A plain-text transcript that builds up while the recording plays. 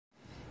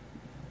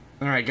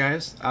Alright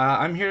guys,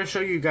 I'm here to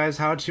show you guys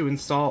how to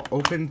install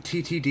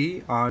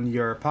OpenTTD on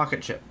your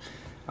PocketCHIP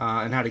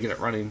and how to get it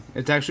running.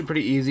 It's actually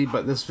pretty easy,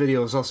 but this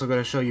video is also going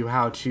to show you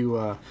how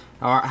to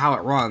how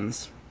it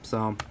runs.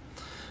 So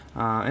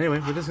anyway,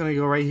 we're just going to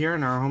go right here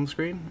in our home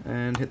screen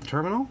and hit the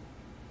terminal.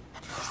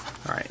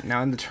 Alright,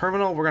 now in the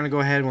terminal we're going to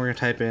go ahead and we're going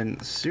to type in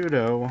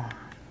sudo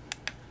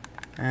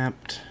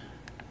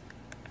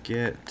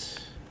apt-get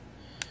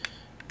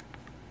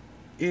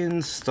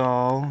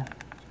install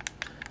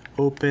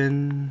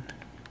OpenTTD,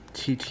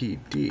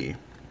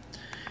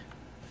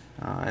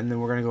 and then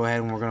we're going to go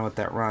ahead and we're going to let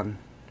that run.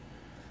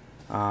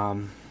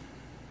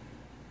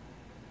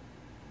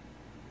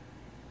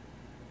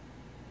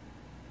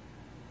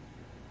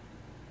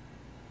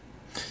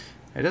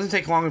 It doesn't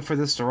take long for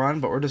this to run,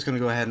 but we're just going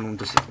to go ahead and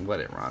just let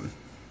it run.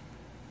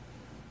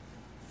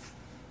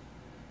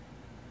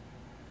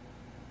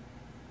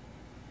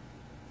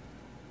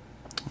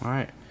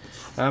 Alright.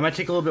 It might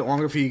take a little bit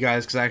longer for you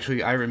guys because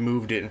actually I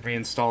removed it and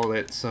reinstalled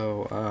it,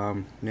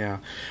 so yeah.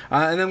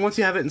 And then once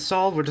you have it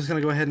installed, we're just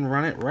going to go ahead and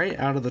run it right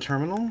out of the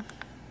terminal.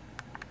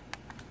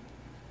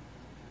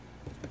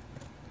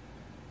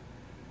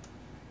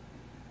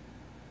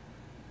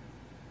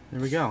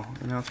 There we go,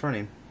 and now it's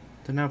running.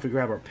 So now if we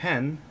grab our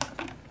pen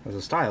as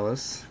a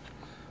stylus,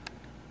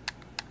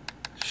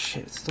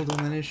 shit, it's still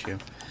doing that issue.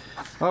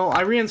 Oh,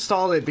 I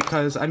reinstalled it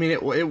because, I mean,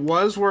 it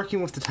was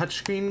working with the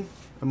touchscreen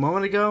a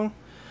moment ago.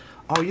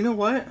 Oh, you know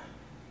what?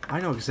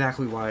 I know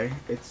exactly why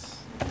it's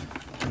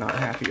not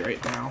happy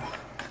right now.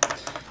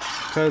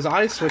 Because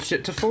I switched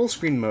it to full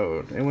screen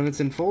mode, and when it's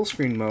in full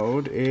screen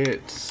mode,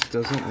 it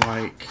doesn't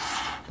like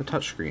the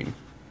touchscreen.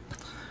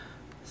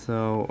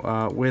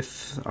 So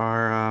with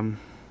our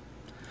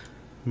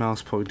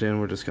mouse plugged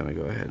in, we're just going to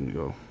go ahead and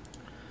go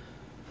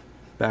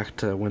back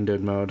to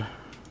windowed mode.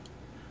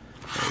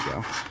 There we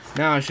go.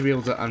 Now I should be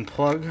able to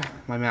unplug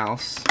my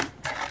mouse,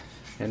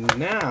 and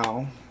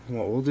now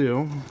what we'll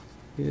do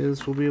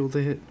is we'll be able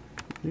to hit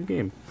new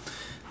game.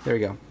 There we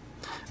go.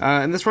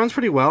 And this runs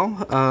pretty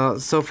well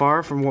so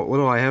far from what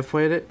little I have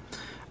played it.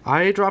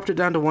 I dropped it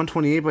down to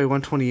 128 by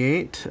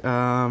 128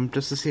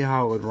 just to see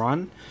how it would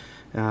run.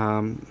 I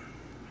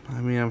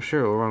mean, I'm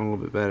sure it will run a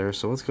little bit better.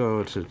 So let's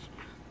go to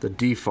the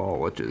default,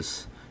 which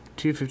is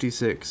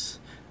 256,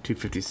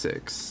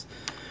 256.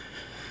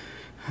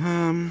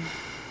 Yeah,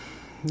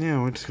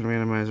 we're just gonna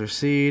randomize our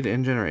seed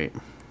and generate.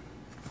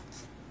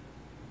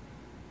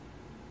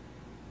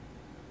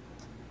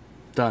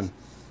 Done.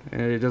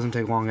 And it doesn't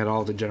take long at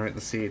all to generate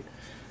the seed.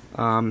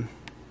 You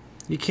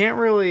can't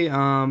really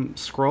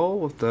scroll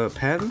with the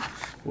pen.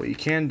 What you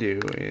can do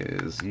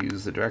is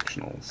use the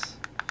directionals.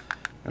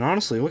 And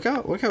honestly, look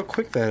how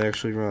quick that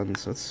actually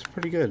runs. That's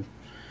pretty good.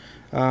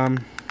 We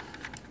can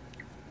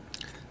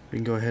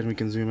go ahead and we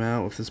can zoom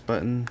out with this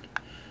button.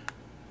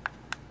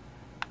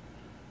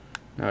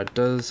 Now it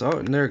does. Oh,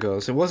 and there it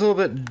goes. It was a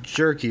little bit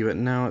jerky, but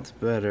now it's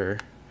better.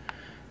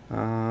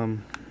 So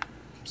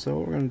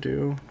what we're gonna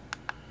do,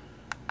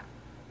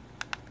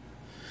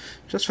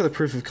 just for the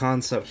proof of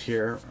concept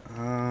here,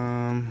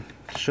 to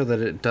show that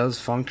it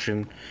does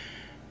function,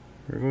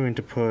 we're going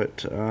to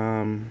put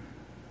a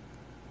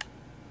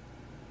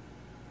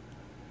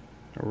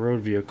road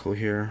vehicle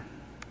here.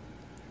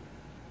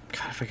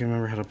 God, if I can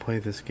remember how to play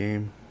this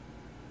game.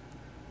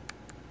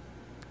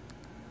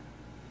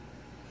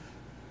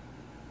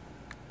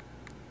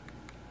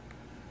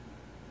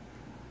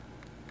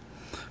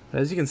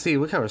 But as you can see,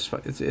 look how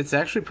it's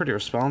actually pretty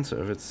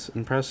responsive. It's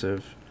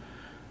impressive.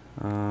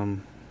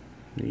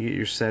 You get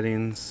your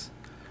settings.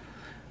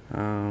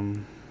 Yeah,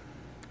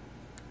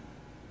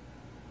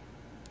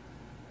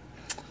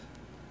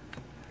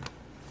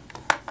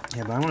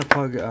 but I'm gonna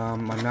plug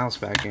my mouse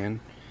back in.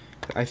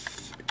 I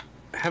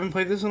haven't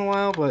played this in a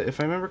while, but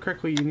if I remember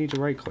correctly, you need to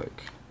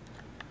right-click.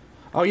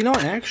 Oh, you know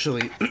what?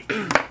 Actually,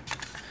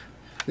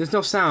 there's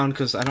no sound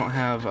because I don't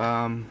have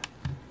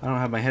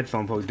my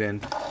headphone plugged in.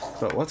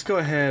 But let's go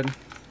ahead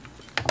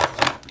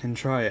and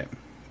try it.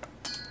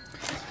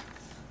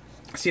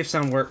 See if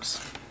sound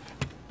works.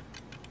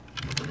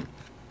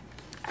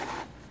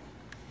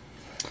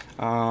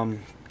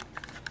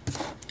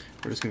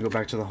 We're just gonna go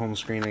back to the home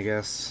screen, I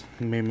guess.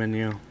 Main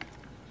menu.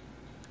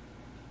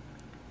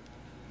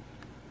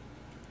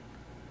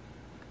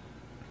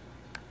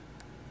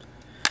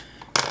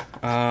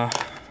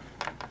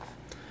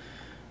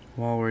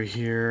 While we're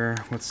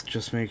here, let's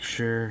just make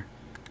sure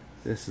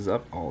this is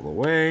up all the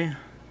way.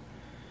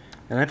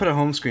 And I put a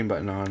home screen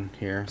button on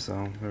here,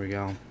 so there we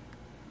go.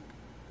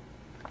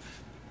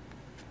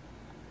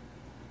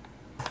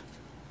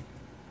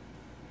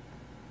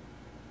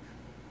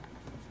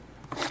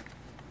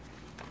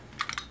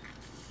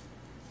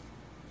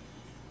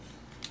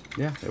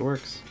 Yeah, it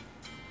works.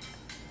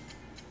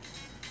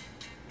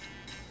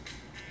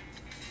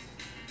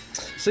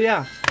 So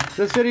yeah,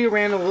 this video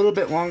ran a little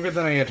bit longer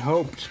than I had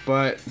hoped,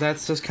 but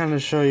that's just kind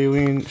of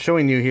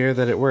showing you here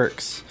that it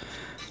works.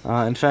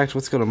 In fact,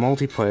 let's go to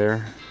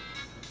multiplayer.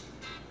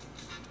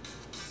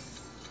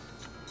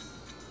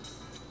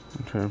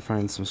 I'm trying to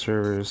find some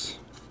servers.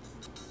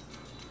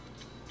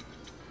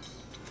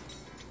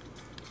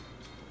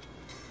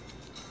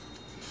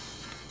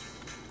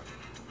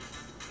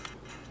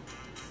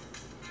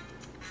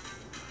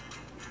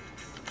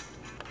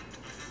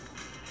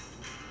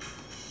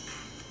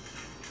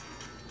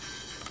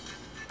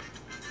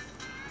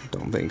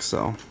 Don't think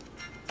so.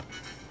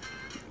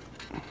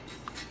 Okay,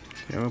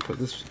 I'm gonna put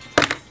this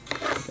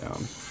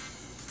down.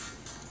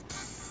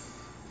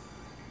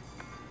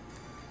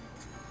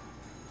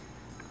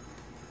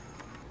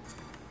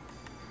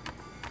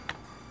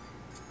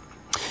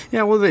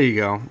 Yeah, well, there you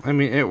go. I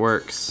mean, it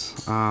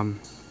works.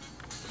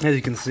 As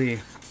you can see,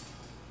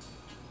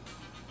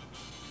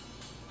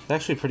 it's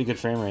actually a pretty good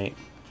frame rate.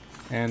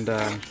 And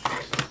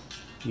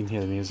you can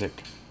hear the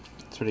music.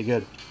 It's pretty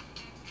good.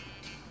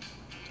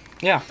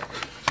 Yeah,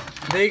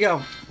 there you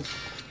go.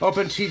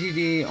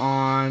 OpenTTD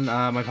on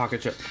my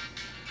PocketCHIP.